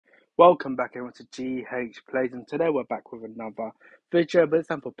Welcome back everyone to GH Plays, and today we're back with another video, but this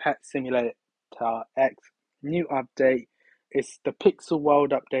time for Pet Simulator X. New update. It's the Pixel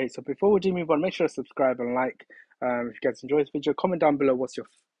World update. So before we do move on, make sure to subscribe and like. If you guys enjoy this video, comment down below what's your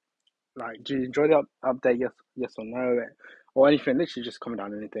do you enjoy the update? Yes or no, or anything. Literally just comment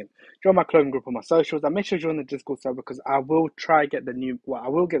down anything. Join my clothing group on my socials, and make sure you join the Discord server because I will get the new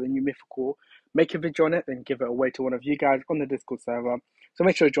mythical, make a video on it, and give it away to one of you guys on the Discord server. So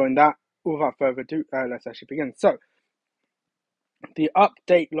make sure to join that. Without further ado, let's actually begin. So the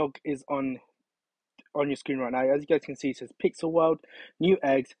update log is on your screen right now. As you guys can see, it says Pixel World, new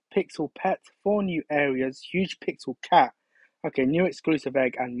eggs, Pixel Pets, 4 new areas, huge Pixel cat, okay, new exclusive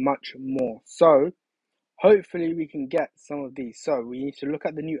egg, and much more. So hopefully we can get some of these. So we need to look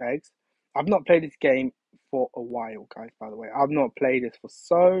at the new eggs. I've not played this game for a while, guys, by the way. I've not played this for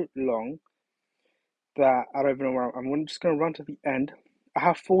so long that I don't even know where I'm just going to run to the end. I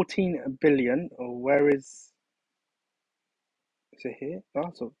have 14 billion. Oh, where is it here?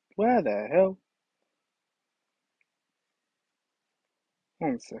 Oh, so where the hell?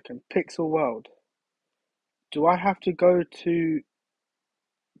 One second. Pixel World. Do I have to go to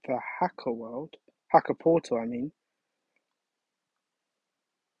the hacker world? Hacker portal, I mean.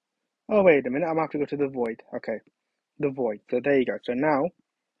 Oh, wait a minute. I'm going to have to go to the void. Okay. The void. So there you go. So now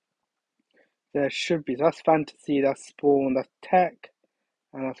there should be. That's fantasy, that's spawn, that's tech,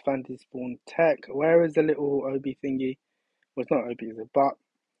 and that's fantasy spawn tech. Where is the little OB thingy? Well, it's not OB, is it? But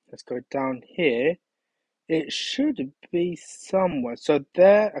let's go down here. It should be somewhere. So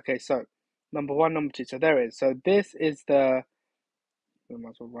there, okay, so number 1, number 2. So there it is. So this is we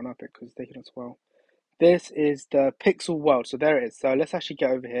might as well run up it because it's taking us a while. This is the Pixel World. So there it is. So let's actually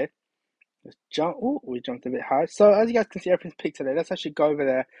get over here. Let's jump. Oh, we jumped a bit high. So as you guys can see, everything's pixelated. Let's actually go over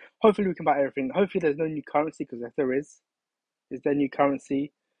there. Hopefully we can buy everything. Hopefully there's no new currency, because if there is there new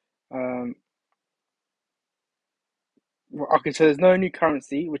currency? Okay, so there's no new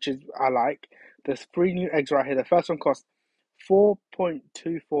currency, which is I like. There's 3 new eggs right here. The first one costs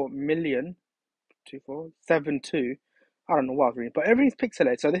 4.24 million. 2472. I don't know what I was reading, but everything's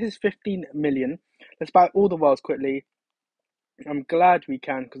pixelated. So this is 15 million. Let's buy all the worlds quickly. I'm glad we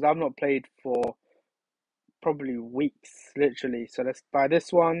can because I've not played for probably weeks, literally. So let's buy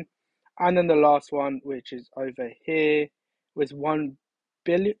this one, and then the last one, which is over here, was 1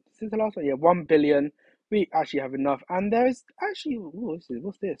 billion. This is the last one, yeah, 1 billion. We actually have enough, and there's actually what's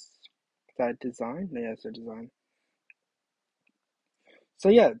this? Is that a design? No, yeah, it's a design. So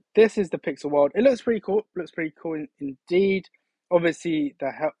yeah, this is the Pixel World. It looks pretty cool. Looks pretty cool indeed. Obviously,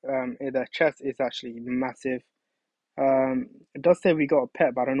 the chest is actually massive. It does say we got a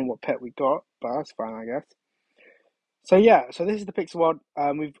pet, but I don't know what pet we got. But that's fine, I guess. So yeah, so this is the Pixel World.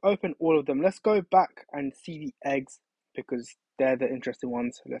 We've opened all of them. Let's go back and see the eggs because they're the interesting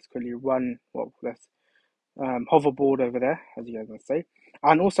ones. Let's quickly run. Well, let's hoverboard over there, as you guys might say.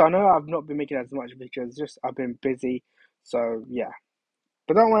 And also, I know I've not been making as much videos. Just I've been busy. So yeah.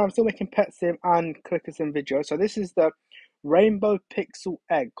 But don't worry, I'm still making pet sim and clicker sim videos. So this is the Rainbow Pixel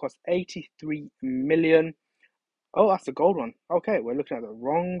Egg, cost 83 million. Oh, that's the gold one. Okay, we're looking at the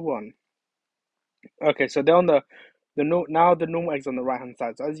wrong one. Okay, so they're on now the normal eggs on the right hand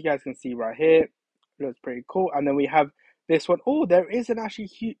side. So as you guys can see right here, looks pretty cool. And then we have this one. Oh, there is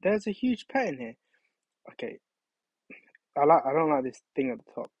there's a huge pet in here. Okay, I don't like this thing at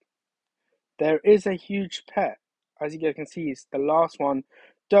the top. There is a huge pet. As you guys can see, it's the last one.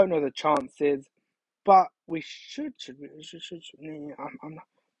 Don't know the chances. But we should we? Should, should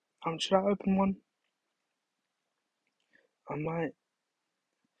I open one? I might.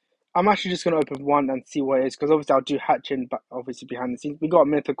 I'm actually just gonna open one and see what it is because obviously I'll do hatching, but obviously behind the scenes we got a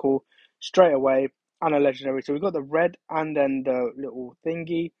mythical straight away and a legendary. So we got the red and then the little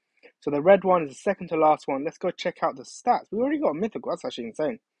thingy. So the red one is the second to last one. Let's go check out the stats. We already got a mythical. That's actually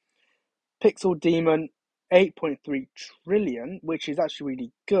insane. Pixel Demon, 8.3 trillion, which is actually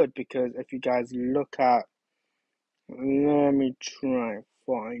really good because if you guys look at, let me try and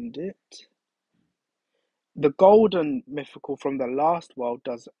find it. The golden mythical from the last world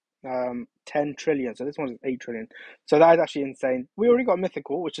does 10 trillion. So this one is 8 trillion. So that is actually insane. We already got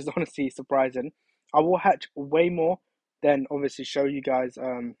mythical, which is honestly surprising. I will hatch way more, then obviously show you guys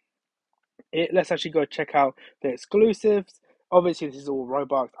it. Let's actually go check out the exclusives. Obviously, this is all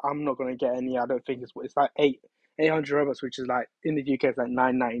Robux. I'm not going to get any. I don't think it's like 800 Robux, which is like in the UK, it's like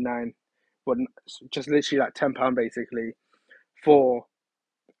 9.99. But just literally like £10 basically for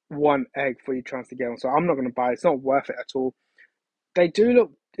one egg for your chance to get one. So I'm not going to buy it. It's not worth it at all. They do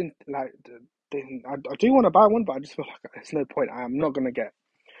look like I do want to buy one, but I just feel like there's no point. I am not going to get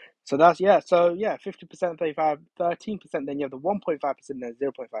So that's yeah. So yeah, 50%, 35, 13%. Then you have the 1.5%, then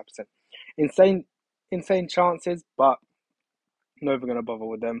 0.5%. Insane, insane chances, but not even gonna bother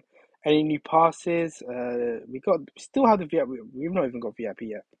with them. Any new passes? We still have the VIP. We've not even got VIP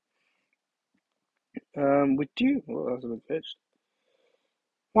yet. We do. Well, that's a good pitch.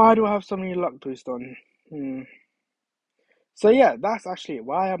 Why do I have so many luck boost on? Hmm. So yeah, that's actually it.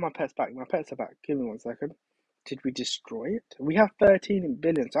 Why are my pets back? My pets are back. Give me 1 second. Did we destroy it? We have 13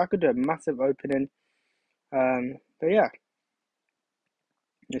 billion, so I could do a massive opening. But yeah,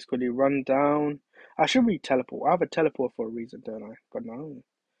 let's quickly run down. I should read teleport. I have a teleport for a reason, don't I? But no.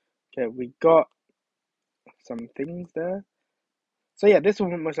 Okay, we got some things there. So yeah, this will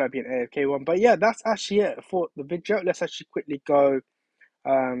most likely be an AFK one. But yeah, that's actually it for the video. Let's actually quickly go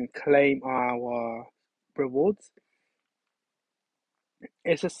claim our rewards.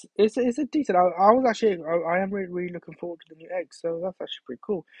 It's a decent. I was actually I am really looking forward to the new eggs, so that's actually pretty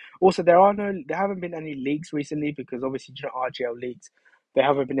cool. Also, there haven't been any leaks recently because obviously RGL leaks, they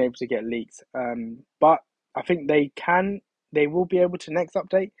haven't been able to get leaks. But I think they will be able to next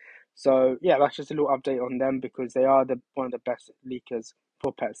update. So yeah, that's just a little update on them because they are one of the best leakers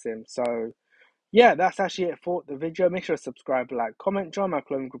for Pet Sim. So yeah, that's actually it for the video. Make sure to subscribe, like, comment, join my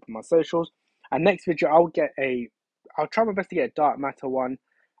clothing group on my socials. And next video, I'll try my best to get a dark matter one,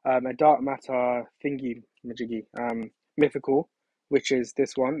 a dark matter thingy majiggy, mythical, which is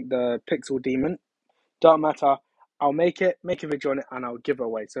this one, the Pixel Demon. Dark matter, I'll make a video on it, and I'll give it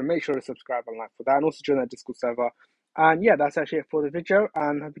away. So make sure to subscribe and like for that, and also join that Discord server. And yeah, that's actually it for the video.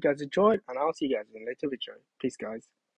 And hope you guys enjoyed, and I'll see you guys in a later video. Peace, guys.